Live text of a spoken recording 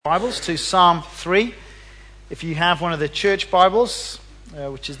Bibles to Psalm 3. If you have one of the church Bibles,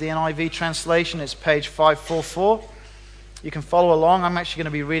 which is the NIV translation, it's page 544. You can follow along. I'm actually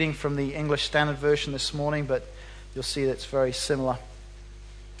going to be reading from the English Standard Version this morning, but you'll see that it's very similar.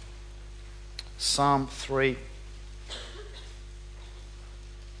 Psalm 3.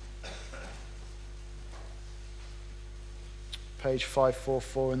 Page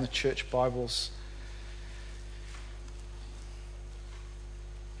 544 in the church Bibles.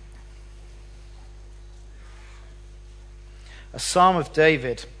 A psalm of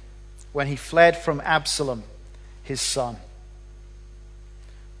David when he fled from Absalom, his son.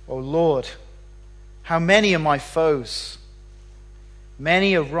 O Lord, how many are my foes?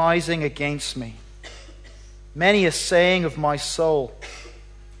 Many are rising against me. Many are saying of my soul,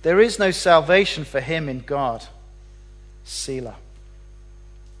 there is no salvation for him in God. Selah.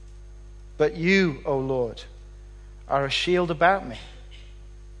 But you, O Lord, are a shield about me,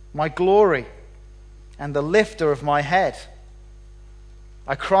 my glory, and the lifter of my head.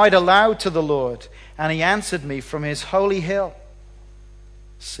 I cried aloud to the Lord, and he answered me from his holy hill.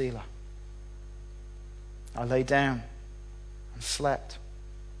 Selah. I lay down and slept.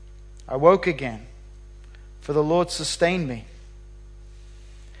 I woke again, for the Lord sustained me.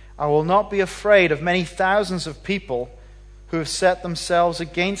 I will not be afraid of many thousands of people who have set themselves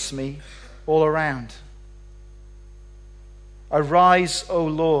against me all around. Arise, O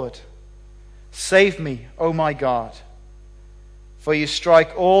Lord. Save me, O my God. For you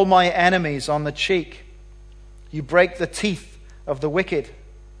strike all my enemies on the cheek. You break the teeth of the wicked.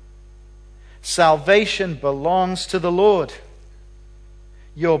 Salvation belongs to the Lord.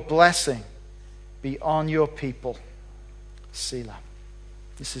 Your blessing be on your people. Selah.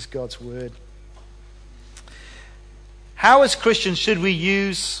 This is God's word. How, as Christians, should we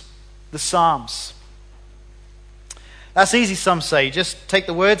use the Psalms? That's easy, some say. Just take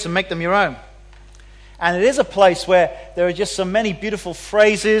the words and make them your own. And it is a place where there are just so many beautiful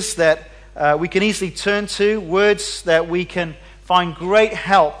phrases that we can easily turn to, words that we can find great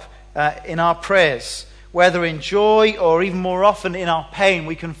help in our prayers. Whether in joy or even more often in our pain,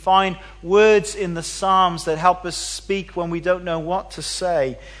 we can find words in the Psalms that help us speak when we don't know what to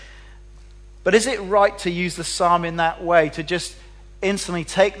say. But is it right to use the Psalm in that way, to just instantly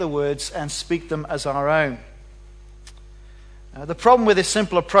take the words and speak them as our own? The problem with this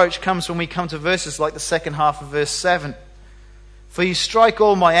simple approach comes when we come to verses like the second half of verse 7. For you strike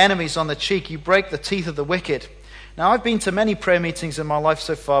all my enemies on the cheek, you break the teeth of the wicked. Now, I've been to many prayer meetings in my life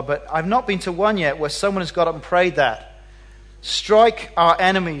so far, but I've not been to one yet where someone has got up and prayed that. Strike our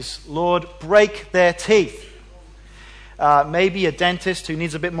enemies, Lord, break their teeth. Maybe a dentist who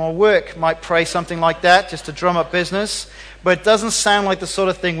needs a bit more work might pray something like that just to drum up business, but it doesn't sound like the sort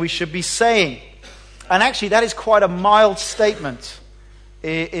of thing we should be saying. And actually, that is quite a mild statement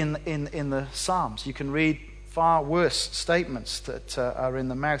in the Psalms. You can read far worse statements that are in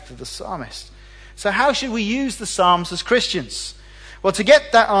the mouth of the psalmist. So how should we use the Psalms as Christians? Well, to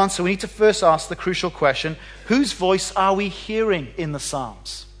get that answer, we need to first ask the crucial question, whose voice are we hearing in the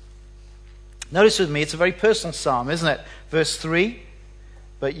Psalms? Notice with me, it's a very personal psalm, isn't it? Verse 3,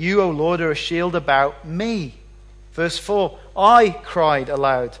 but you, O Lord, are a shield about me. Verse 4, I cried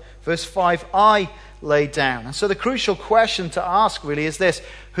aloud. Verse 5, I laid down. And so the crucial question to ask really is this: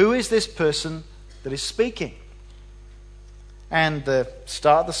 who is this person that is speaking? And the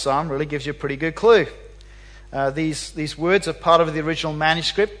start of the psalm really gives you a pretty good clue. These words are part of the original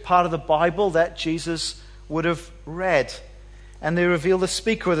manuscript, part of the Bible that Jesus would have read. And they reveal the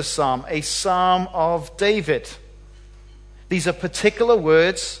speaker of the psalm, a psalm of David. These are particular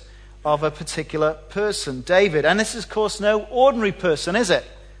words of a particular person, David. And this is, of course, no ordinary person, is it?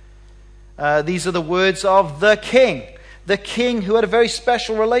 These are the words of the king who had a very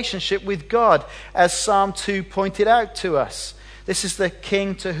special relationship with God, as Psalm 2 pointed out to us. This is the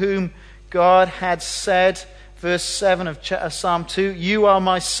king to whom God had said, verse 7 of Psalm 2, you are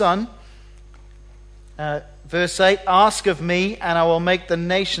my son. Verse 8, ask of me, and I will make the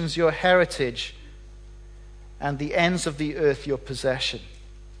nations your heritage, and the ends of the earth your possession.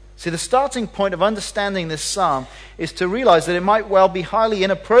 See, the starting point of understanding this psalm is to realize that it might well be highly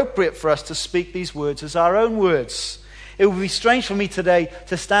inappropriate for us to speak these words as our own words. It would be strange for me today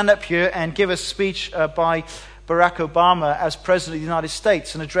to stand up here and give a speech by Barack Obama as President of the United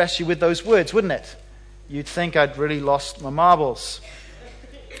States and address you with those words, wouldn't it? You'd think I'd really lost my marbles.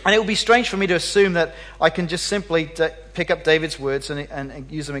 And it would be strange for me to assume that I can just simply pick up David's words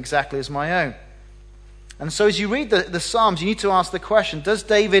and use them exactly as my own. And so as you read the Psalms, you need to ask the question, does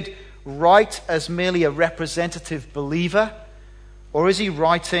David write as merely a representative believer? Or is he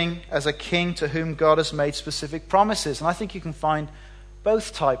writing as a king to whom God has made specific promises? And I think you can find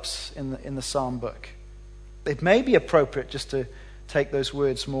both types in the psalm book. It may be appropriate just to take those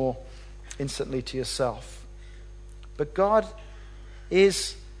words more instantly to yourself. But God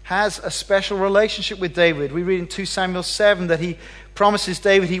has a special relationship with David. We read in 2 Samuel 7 that he promises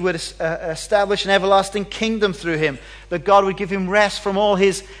David he would establish an everlasting kingdom through him, that God would give him rest from all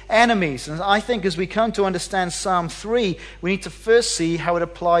his enemies. And I think as we come to understand Psalm 3, we need to first see how it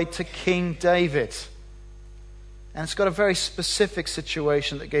applied to King David. And it's got a very specific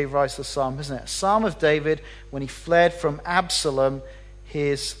situation that gave rise to the psalm, isn't it? A psalm of David when he fled from Absalom,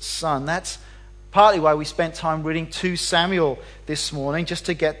 his son. That's partly why we spent time reading 2 Samuel this morning, just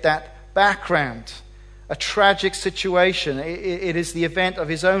to get that background. A tragic situation. It is the event of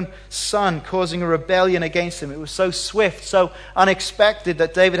his own son causing a rebellion against him. It was so swift, so unexpected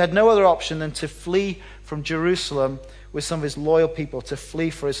that David had no other option than to flee from Jerusalem with some of his loyal people, to flee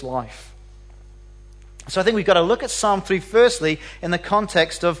for his life. So I think we've got to look at Psalm 3 firstly in the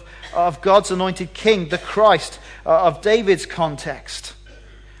context of God's anointed king, the Christ, of David's context.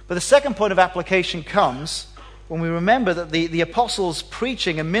 But the second point of application comes when we remember that the apostles'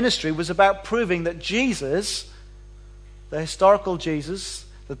 preaching and ministry was about proving that Jesus, the historical Jesus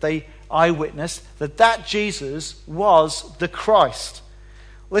that they eyewitnessed, that Jesus was the Christ.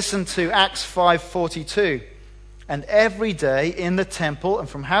 Listen to Acts 5:42. And every day in the temple and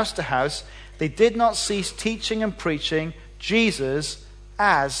from house to house, they did not cease teaching and preaching Jesus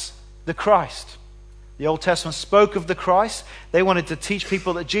as the Christ. The Old Testament spoke of the Christ. They wanted to teach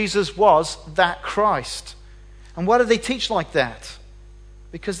people that Jesus was that Christ. And why did they teach like that?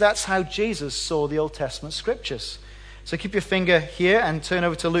 Because that's how Jesus saw the Old Testament scriptures. So keep your finger here and turn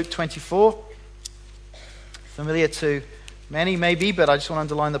over to Luke 24. Familiar to many maybe, but I just want to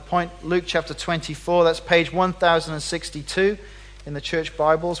underline the point. Luke chapter 24, that's page 1062 in the church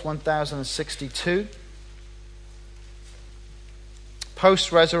Bibles, 1062.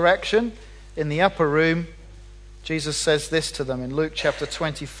 Post-resurrection, in the upper room, Jesus says this to them in Luke chapter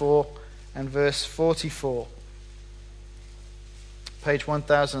 24 and verse 44. Page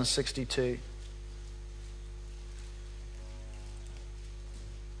 1062.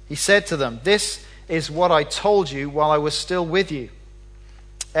 He said to them, "This is what I told you while I was still with you.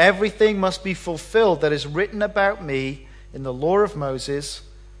 Everything must be fulfilled that is written about me in the law of Moses,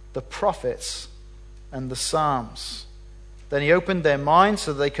 the prophets, and the Psalms." Then he opened their minds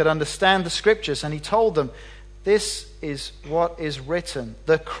so that they could understand the scriptures, and he told them, "This is what is written.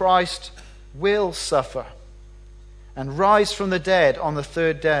 The Christ will suffer and rise from the dead on the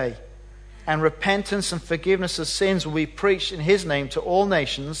third day, and repentance and forgiveness of sins will be preached in his name to all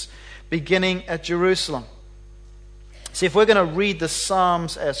nations, beginning at Jerusalem." See, if we're going to read the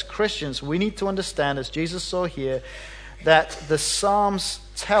Psalms as Christians, we need to understand, as Jesus saw here, that the Psalms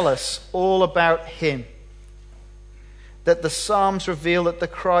tell us all about him. That the Psalms reveal that the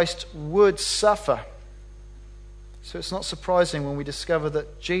Christ would suffer. So it's not surprising when we discover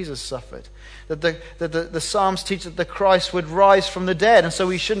that Jesus suffered. That the Psalms teach that the Christ would rise from the dead. And so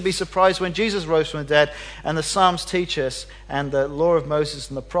we shouldn't be surprised when Jesus rose from the dead. And the Psalms teach us, and the law of Moses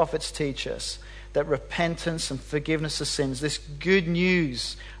and the prophets teach us, that repentance and forgiveness of sins, this good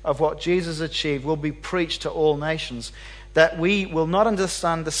news of what Jesus achieved, will be preached to all nations. That we will not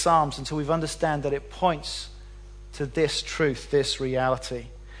understand the Psalms until we've understood that it points to this truth, this reality.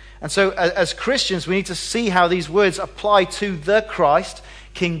 And so as Christians, we need to see how these words apply to the Christ,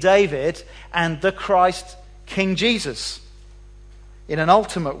 King David, and the Christ, King Jesus, in an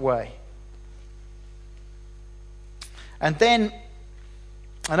ultimate way. And then,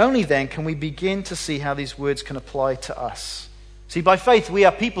 and only then, can we begin to see how these words can apply to us. See, by faith, we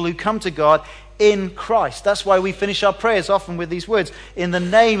are people who come to God in Christ. That's why we finish our prayers often with these words. In the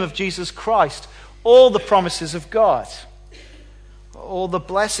name of Jesus Christ, all the promises of God, all the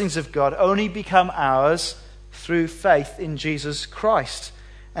blessings of God only become ours through faith in Jesus Christ.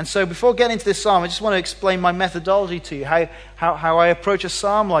 And so before getting into this psalm, I just want to explain my methodology to you, how I approach a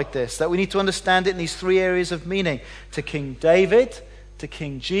psalm like this, that we need to understand it in these three areas of meaning: to King David, to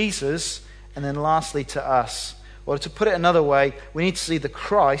King Jesus, and then lastly to us. Or to put it another way, we need to see the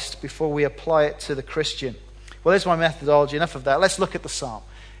Christ before we apply it to the Christian. Well, there's my methodology. Enough of that. Let's look at the psalm.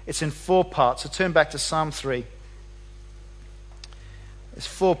 It's in 4 parts. So turn back to Psalm 3. There's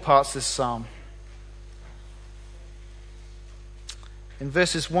 4 parts, this psalm. In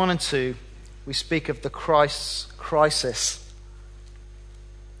verses 1 and 2, we speak of the Christ's crisis.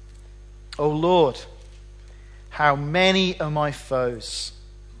 O Lord, how many are my foes?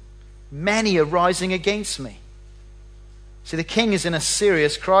 Many are rising against me. See, the king is in a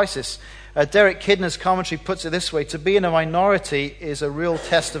serious crisis. Derek Kidner's commentary puts it this way: to be in a minority is a real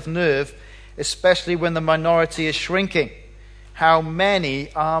test of nerve, especially when the minority is shrinking. how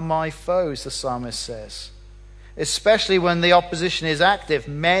many are my foes, the psalmist says. Especially when the opposition is active.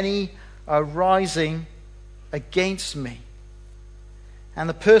 Many are rising against me. And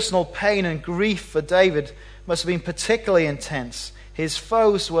the personal pain and grief for David must have been particularly intense. His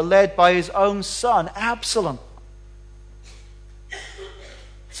foes were led by his own son, Absalom.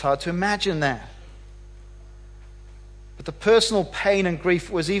 It's hard to imagine that. But the personal pain and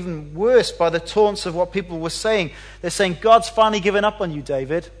grief was even worse by the taunts of what people were saying. They're saying, God's finally given up on you,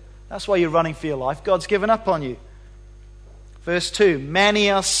 David. That's why you're running for your life. God's given up on you. Verse 2,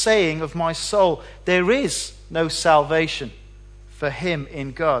 many are saying of my soul, there is no salvation for him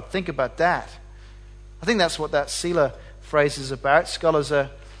in God. Think about that. I think that's what that Selah phrase is about. Scholars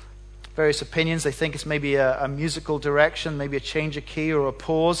are various opinions. They think it's maybe a musical direction, maybe a change of key or a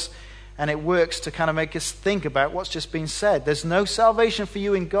pause. And it works to kind of make us think about what's just been said. There's no salvation for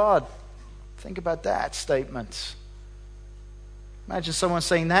you in God. Think about that statement. Imagine someone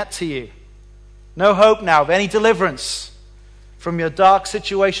saying that to you. No hope now of any deliverance from your dark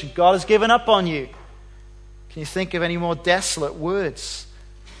situation. God has given up on you. Can you think of any more desolate words?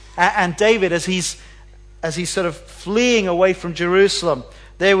 And David, as he's sort of fleeing away from Jerusalem,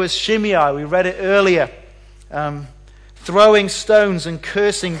 there was Shimei, we read it earlier, throwing stones and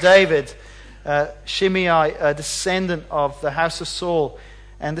cursing David. Shimei, a descendant of the house of Saul.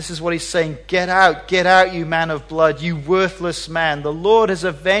 And this is what he's saying, get out, you man of blood, you worthless man. The Lord has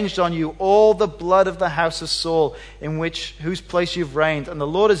avenged on you all the blood of the house of Saul, in whose place you've reigned. And the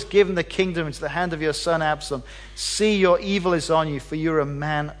Lord has given the kingdom into the hand of your son Absalom. See, your evil is on you, for you're a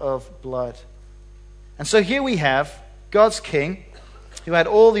man of blood. And so here we have God's king, who had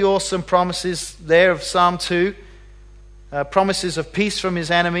all the awesome promises there of Psalm 2, promises of peace from his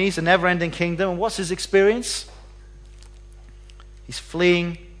enemies, a never-ending kingdom. And what's his experience? He's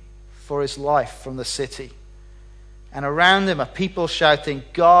fleeing for his life from the city. And around him are people shouting,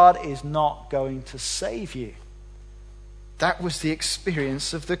 God is not going to save you. That was the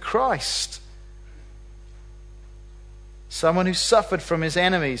experience of the Christ. Someone who suffered from his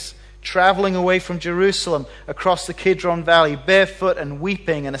enemies, traveling away from Jerusalem across the Kidron Valley, barefoot and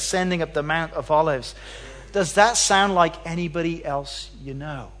weeping and ascending up the Mount of Olives. Does that sound like anybody else you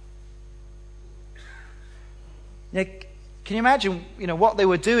know? Can you imagine, what they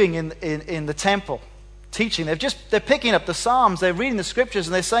were doing in the temple, teaching? They're picking up the Psalms, they're reading the Scriptures,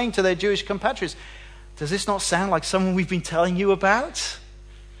 and they're saying to their Jewish compatriots, does this not sound like someone we've been telling you about?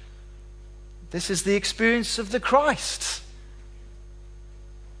 This is the experience of the Christ.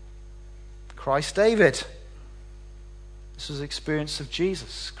 Christ David. This was the experience of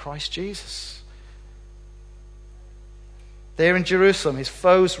Jesus, Christ Jesus. There in Jerusalem, his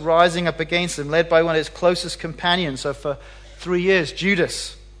foes rising up against him, led by one of his closest companions. So for 3 years,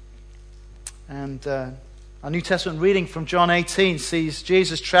 Judas. And our New Testament reading from John 18 sees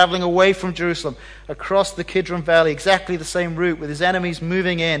Jesus traveling away from Jerusalem across the Kidron Valley, exactly the same route, with his enemies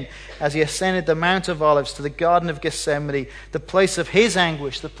moving in as he ascended the Mount of Olives to the Garden of Gethsemane, the place of his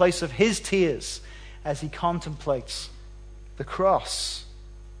anguish, the place of his tears, as he contemplates the cross.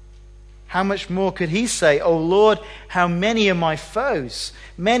 How much more could he say, O Lord, how many are my foes?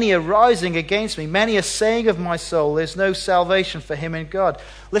 Many are rising against me. Many are saying of my soul, there's no salvation for him in God.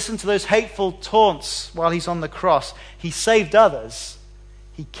 Listen to those hateful taunts while he's on the cross. He saved others.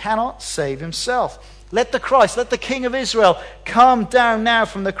 He cannot save himself. Let the Christ, let the King of Israel come down now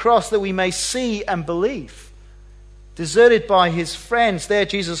from the cross that we may see and believe. Deserted by his friends, there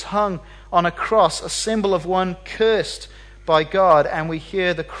Jesus hung on a cross, a symbol of one cursed by God, and we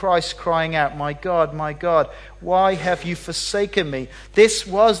hear the Christ crying out, my God, why have you forsaken me? This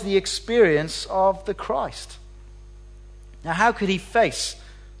was the experience of the Christ. Now, how could he face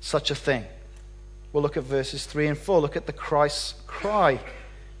such a thing? We'll look at verses 3 and 4. Look at the Christ's cry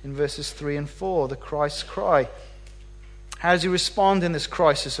in verses 3 and 4. The Christ's cry. How does he respond in this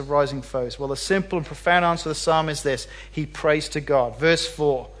crisis of rising foes? Well, the simple and profound answer to the psalm is this. He prays to God. Verse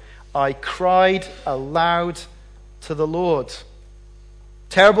 4. I cried aloud to the Lord.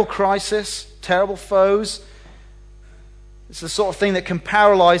 Terrible crisis, terrible foes. It's the sort of thing that can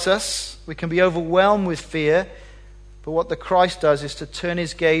paralyze us. We can be overwhelmed with fear. But what the Christ does is to turn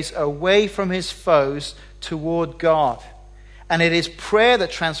his gaze away from his foes toward God. And it is prayer that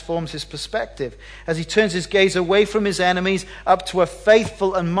transforms his perspective. As he turns his gaze away from his enemies up to a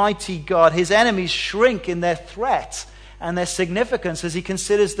faithful and mighty God, his enemies shrink in their threat and their significance as he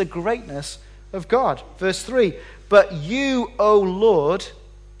considers the greatness of God. Verse 3, but you, O Lord,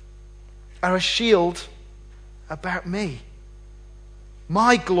 are a shield about me,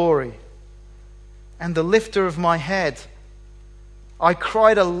 my glory, and the lifter of my head. I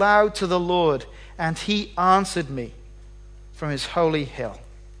cried aloud to the Lord, and he answered me. from his holy hill.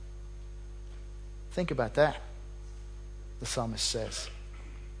 Think about that, the psalmist says.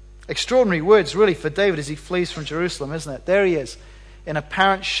 Extraordinary words, really, for David as he flees from Jerusalem, isn't it? There he is, in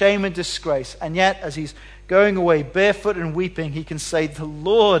apparent shame and disgrace. And yet, as he's going away barefoot and weeping, he can say, "The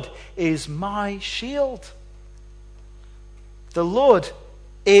Lord is my shield. The Lord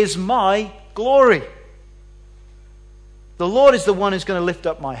is my glory. The Lord is the one who's going to lift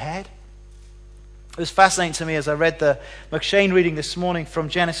up my head." It was fascinating to me as I read the McShane reading this morning from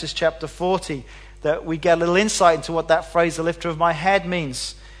Genesis chapter 40 that we get a little insight into what that phrase, "the lifter of my head,"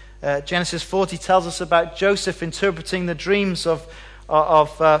 means. Genesis 40 tells us about Joseph interpreting the dreams of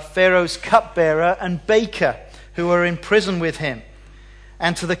Pharaoh's cupbearer and baker who are in prison with him.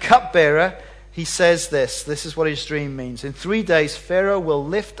 And to the cupbearer, he says this is what his dream means. "In 3 days, Pharaoh will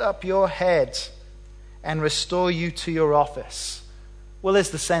lift up your head and restore you to your office." Well,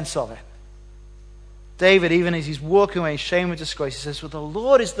 there's the sense of it. David, even as he's walking away in shame and disgrace, he says, "Well, the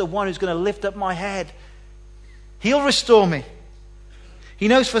Lord is the one who's going to lift up my head. He'll restore me." He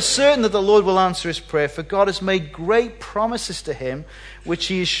knows for certain that the Lord will answer his prayer, for God has made great promises to him, which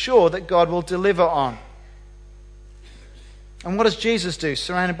he is sure that God will deliver on. And what does Jesus do?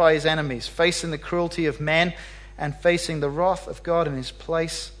 Surrounded by his enemies, facing the cruelty of men and facing the wrath of God in his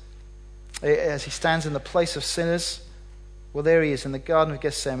place, as he stands in the place of sinners. Well, there he is in the Garden of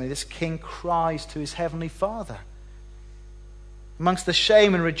Gethsemane. This king cries to his heavenly Father. Amongst the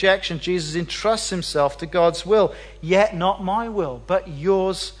shame and rejection, Jesus entrusts himself to God's will. "Yet not my will, but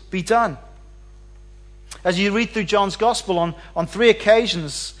yours be done." As you read through John's Gospel, on 3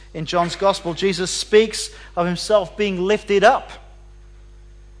 occasions in John's Gospel, Jesus speaks of himself being lifted up.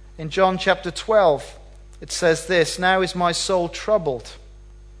 In John chapter 12, it says this, "Now is my soul troubled.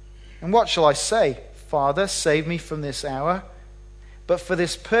 And what shall I say? Father, save me from this hour. But for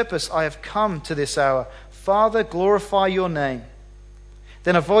this purpose I have come to this hour. Father, glorify your name."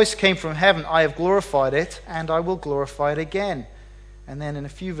 Then a voice came from heaven, "I have glorified it, and I will glorify it again." And then in a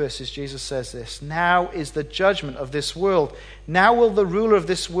few verses, Jesus says this, "Now is the judgment of this world. Now will the ruler of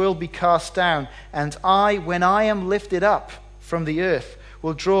this world be cast down. And I, when I am lifted up from the earth,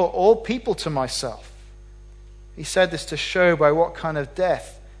 will draw all people to myself." He said this to show by what kind of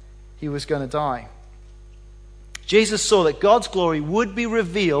death he was going to die. Jesus saw that God's glory would be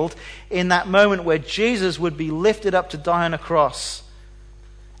revealed in that moment where Jesus would be lifted up to die on a cross.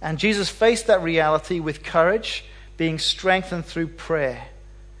 And Jesus faced that reality with courage, being strengthened through prayer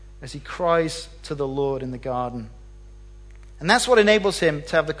as he cries to the Lord in the garden. And that's what enables him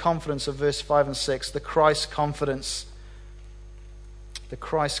to have the confidence of verse 5 and 6, the Christ confidence. The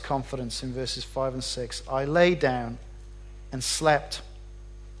Christ confidence in verses 5 and 6. "I lay down and slept.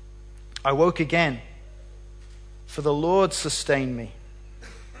 I woke again, for the Lord sustained me.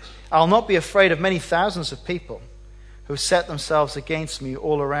 I'll not be afraid of many thousands of people who set themselves against me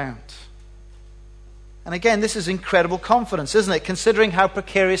all around." And again, this is incredible confidence, isn't it? Considering how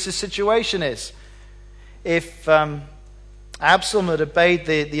precarious his situation is. If Absalom had obeyed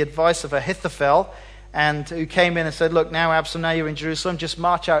the advice of Ahithophel, and who came in and said, "Look, now Absalom, now you're in Jerusalem, just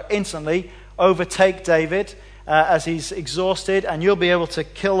march out instantly, overtake David as he's exhausted, and you'll be able to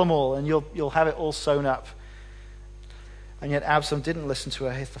kill them all, and you'll have it all sewn up." And yet Absalom didn't listen to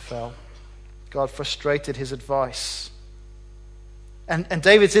Ahithophel. God frustrated his advice. And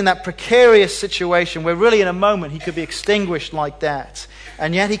David's in that precarious situation where really in a moment he could be extinguished like that.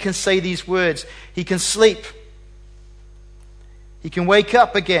 And yet he can say these words. He can sleep. He can wake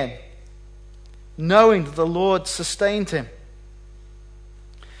up again, knowing that the Lord sustained him.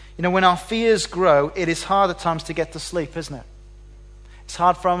 You know, when our fears grow, it is hard at times to get to sleep, isn't it? It's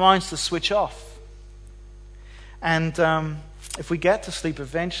hard for our minds to switch off. And if we get to sleep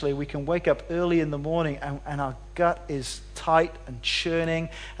eventually, we can wake up early in the morning and our gut is tight and churning,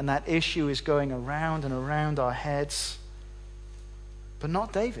 and that issue is going around and around our heads. But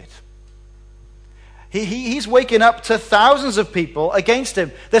not David. He's waking up to thousands of people against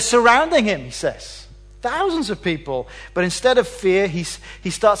him. They're surrounding him, he says. Thousands of people. But instead of fear, he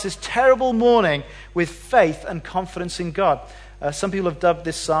starts this terrible morning with faith and confidence in God. Some people have dubbed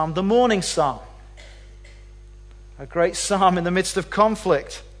this psalm the morning psalm. A great psalm in the midst of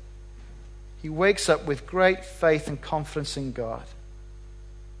conflict. He wakes up with great faith and confidence in God.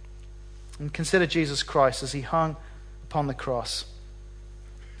 And consider Jesus Christ as he hung upon the cross.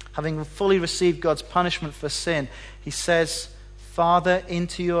 Having fully received God's punishment for sin, he says, "Father,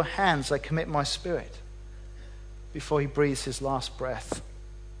 into your hands I commit my spirit," before he breathes his last breath.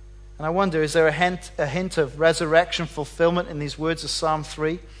 And I wonder, is there a hint of resurrection fulfillment in these words of Psalm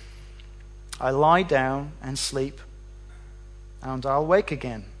 3? "I lie down and sleep, and I'll wake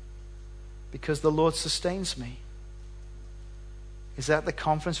again, because the Lord sustains me." Is that the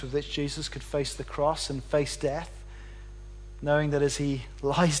confidence with which Jesus could face the cross and face death, knowing that as he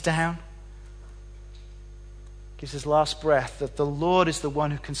lies down, gives his last breath, that the Lord is the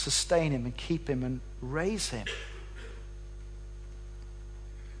one who can sustain him and keep him and raise him?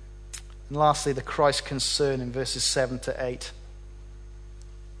 And lastly, the Christ concern in verses 7 to 8.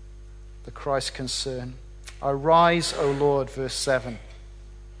 The Christ concern. Arise, O Lord, verse 7.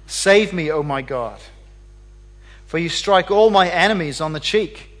 Save me, O my God. For you strike all my enemies on the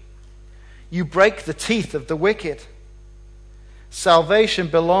cheek. You break the teeth of the wicked. Salvation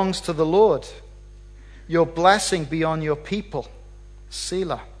belongs to the Lord. Your blessing be on your people.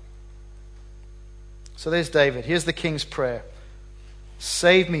 Selah. So there's David. Here's the king's prayer.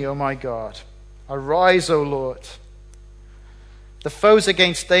 Save me, O my God. Arise, O Lord. The foes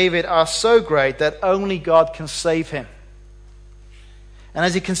against David are so great that only God can save him. And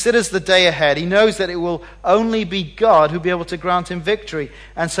as he considers the day ahead, he knows that it will only be God who will be able to grant him victory.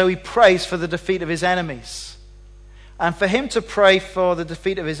 And so he prays for the defeat of his enemies. And for him to pray for the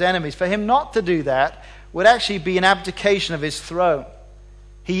defeat of his enemies, for him not to do that, would actually be an abdication of his throne.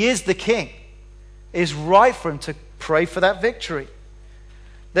 He is the king. It is right for him to pray for that victory.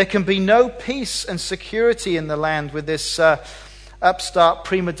 There can be no peace and security in the land with this upstart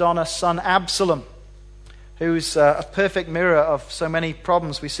prima donna son Absalom, who's a perfect mirror of so many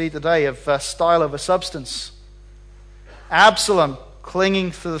problems we see today of style over substance. Absalom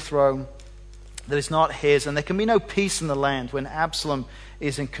clinging to the throne that is not his, and there can be no peace in the land when Absalom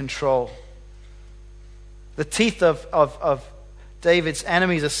is in control. The teeth of David's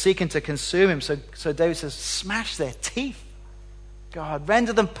enemies are seeking to consume him, so David says, smash their teeth, God,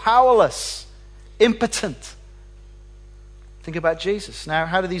 render them powerless, impotent. Think about Jesus. Now,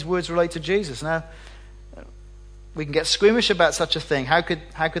 how do these words relate to Jesus? Now, we can get squeamish about such a thing. How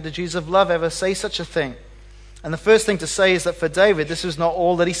could the Jesus of love ever say such a thing? And the first thing to say is that for David, this was not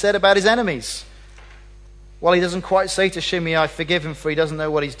all that he said about his enemies. While he doesn't quite say to Shimei, I forgive him for he doesn't know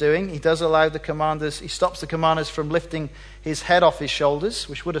what he's doing, he does allow the commanders, he stops the commanders from lifting his head off his shoulders,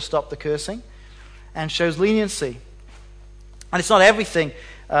 which would have stopped the cursing, and shows leniency. And it's not everything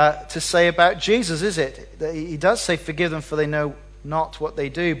to say about Jesus, is it? He does say, forgive them for they know not what they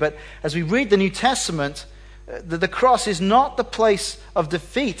do. But as we read the New Testament, the cross is not the place of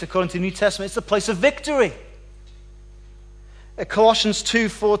defeat, according to the New Testament. It's the place of victory. Colossians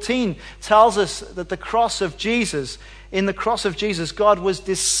 2:14 tells us that the cross of Jesus, in the cross of Jesus, God was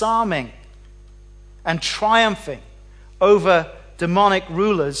disarming and triumphing over demonic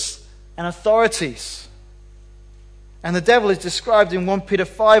rulers and authorities. And the devil is described in 1 Peter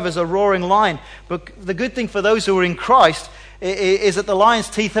 5 as a roaring lion. But the good thing for those who are in Christ is that the lion's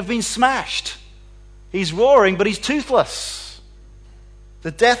teeth have been smashed. He's roaring, but he's toothless.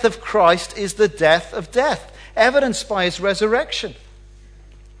 The death of Christ is the death of death, evidenced by his resurrection.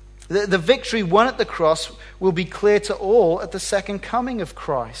 The victory won at the cross will be clear to all at the second coming of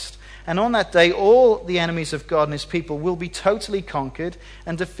Christ. And on that day, all the enemies of God and his people will be totally conquered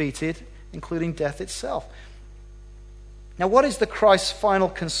and defeated, including death itself. Now, what is the Christ's final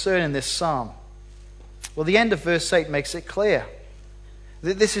concern in this psalm? Well, the end of verse 8 makes it clear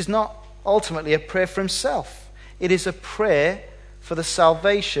that this is not ultimately a prayer for himself. It is a prayer for the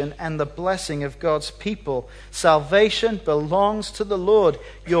salvation and the blessing of God's people. Salvation belongs to the Lord.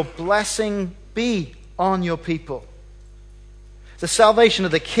 Your blessing be on your people. The salvation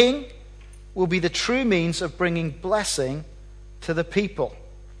of the king will be the true means of bringing blessing to the people.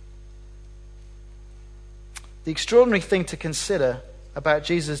 The extraordinary thing to consider about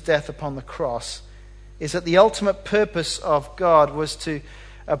Jesus' death upon the cross is that the ultimate purpose of God was to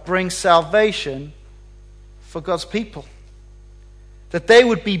bring salvation for God's people. That they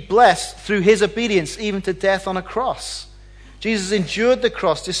would be blessed through his obedience, even to death on a cross. Jesus endured the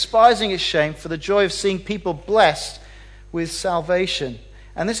cross, despising its shame, for the joy of seeing people blessed with salvation.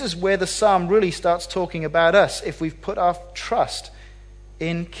 And this is where the psalm really starts talking about us, if we've put our trust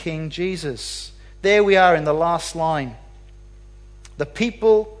in King Jesus. There we are in the last line. The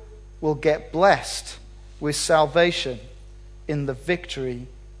people will get blessed with salvation in the victory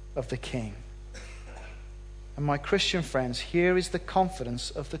of the King. And my Christian friends, here is the confidence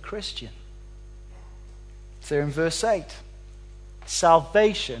of the Christian. It's there in verse 8.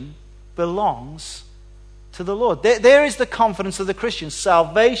 Salvation belongs to the Lord. There is the confidence of the Christian.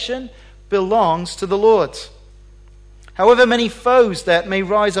 Salvation belongs to the Lord. However many foes that may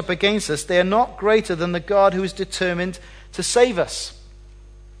rise up against us, they are not greater than the God who is determined to save us.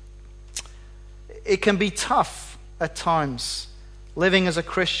 It can be tough at times living as a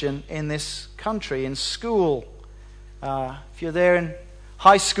Christian in this country, in school. If you're there in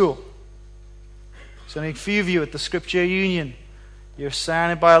high school, there's only a few of you at the Scripture Union. You're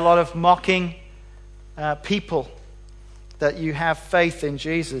surrounded by a lot of mocking people that you have faith in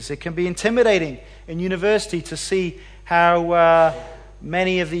Jesus. It can be intimidating in university to see how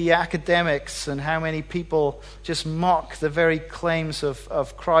many of the academics and how many people just mock the very claims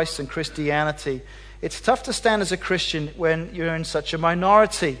of Christ and Christianity. It's tough to stand as a Christian when you're in such a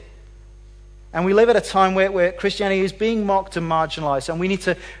minority. And we live at a time where Christianity is being mocked and marginalized, and we need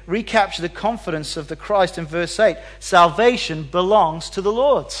to recapture the confidence of the Christ in verse 8. Salvation belongs to the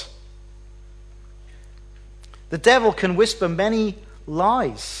Lord. The devil can whisper many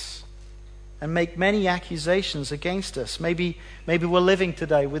lies and make many accusations against us. Maybe we're living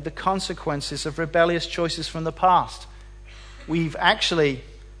today with the consequences of rebellious choices from the past. We've actually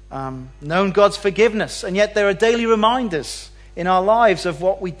known God's forgiveness, and yet there are daily reminders in our lives of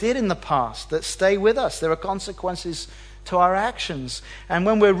what we did in the past that stay with us. There are consequences to our actions. And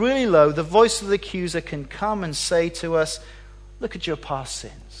when we're really low, the voice of the accuser can come and say to us, look at your past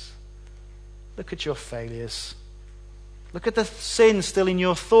sins. Look at your failures. Look at the sin still in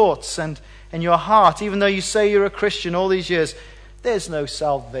your thoughts and your heart. Even though you say you're a Christian all these years, there's no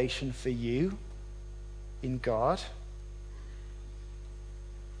salvation for you in God.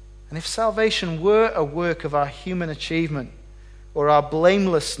 And if salvation were a work of our human achievement or our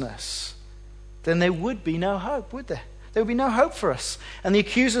blamelessness, then there would be no hope, would there? There would be no hope for us. And the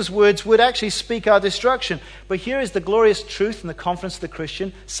accuser's words would actually speak our destruction. But here is the glorious truth and the confidence of the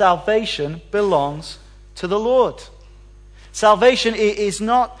Christian. Salvation belongs to the Lord. Salvation is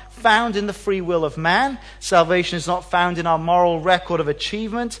not found in the free will of man. Salvation is not found in our moral record of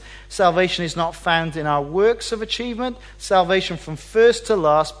achievement. Salvation is not found in our works of achievement. Salvation from first to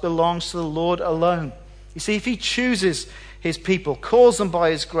last belongs to the Lord alone. You see, if he chooses his people, calls them by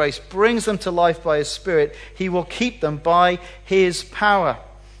his grace, brings them to life by his Spirit, he will keep them by his power.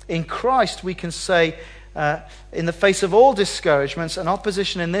 In Christ, we can say, in the face of all discouragements and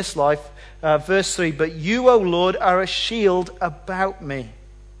opposition in this life, verse 3, but you, O Lord, are a shield about me,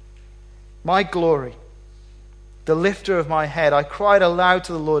 my glory, the lifter of my head. I cried aloud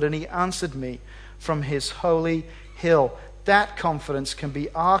to the Lord, and he answered me from his holy hill. That confidence can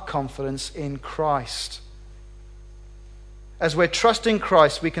be our confidence in Christ. As we're trusting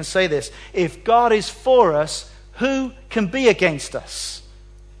Christ, we can say this: if God is for us, who can be against us?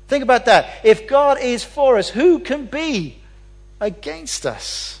 Think about that. If God is for us, who can be against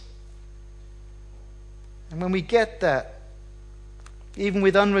us? And when we get that, even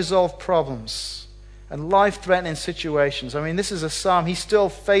with unresolved problems and life-threatening situations, I mean, this is a psalm, he's still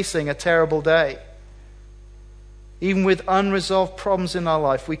facing a terrible day. Even with unresolved problems in our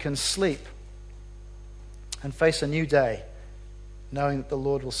life, we can sleep and face a new day, knowing that the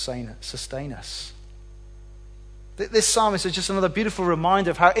Lord will sustain us. This psalmist is just another beautiful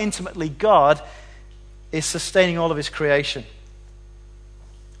reminder of how intimately God is sustaining all of his creation.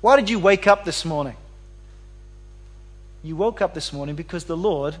 Why did you wake up this morning? You woke up this morning because the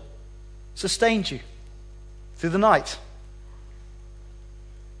Lord sustained you through the night.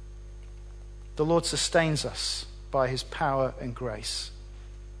 The Lord sustains us by his power and grace.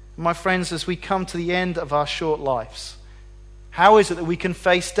 My friends, as we come to the end of our short lives, how is it that we can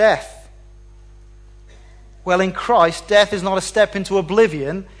face death? Well, in Christ, death is not a step into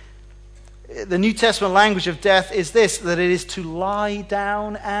oblivion. The New Testament language of death is this, that it is to lie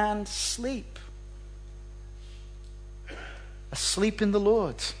down and sleep. Asleep in the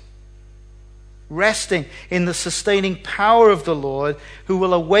Lord. Resting in the sustaining power of the Lord, who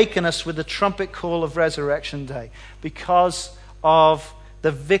will awaken us with the trumpet call of resurrection day. Because of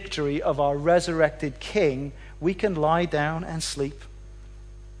the victory of our resurrected King, we can lie down and sleep,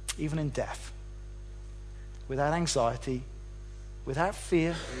 even in death, without anxiety, without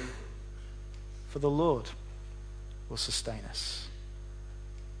fear, for the Lord will sustain us.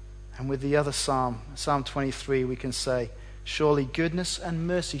 And with the other psalm, Psalm 23, we can say, surely goodness and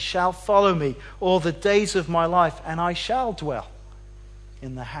mercy shall follow me all the days of my life, and I shall dwell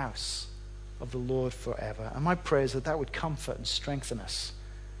in the house of the Lord forever. And my prayer is that that would comfort and strengthen us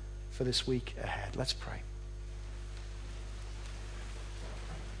for this week ahead. Let's pray.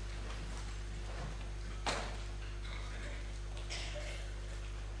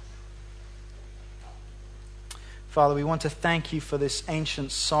 Father, we want to thank you for this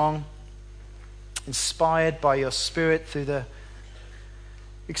ancient song, inspired by your Spirit through the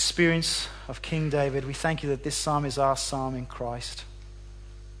experience of King David. We thank you that this psalm is our psalm in Christ.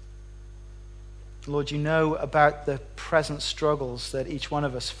 Lord, you know about the present struggles that each one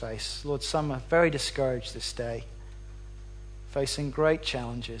of us face. Lord, some are very discouraged this day, facing great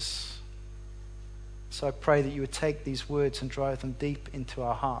challenges. So I pray that you would take these words and drive them deep into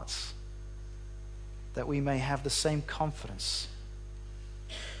our hearts, that we may have the same confidence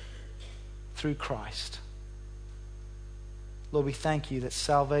through Christ. Lord, we thank you that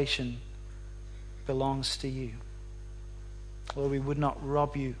salvation belongs to you. Lord, we would not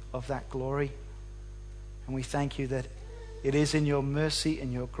rob you of that glory. And we thank you that it is in your mercy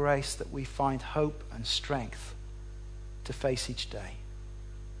and your grace that we find hope and strength to face each day.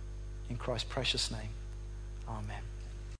 In Christ's precious name, amen.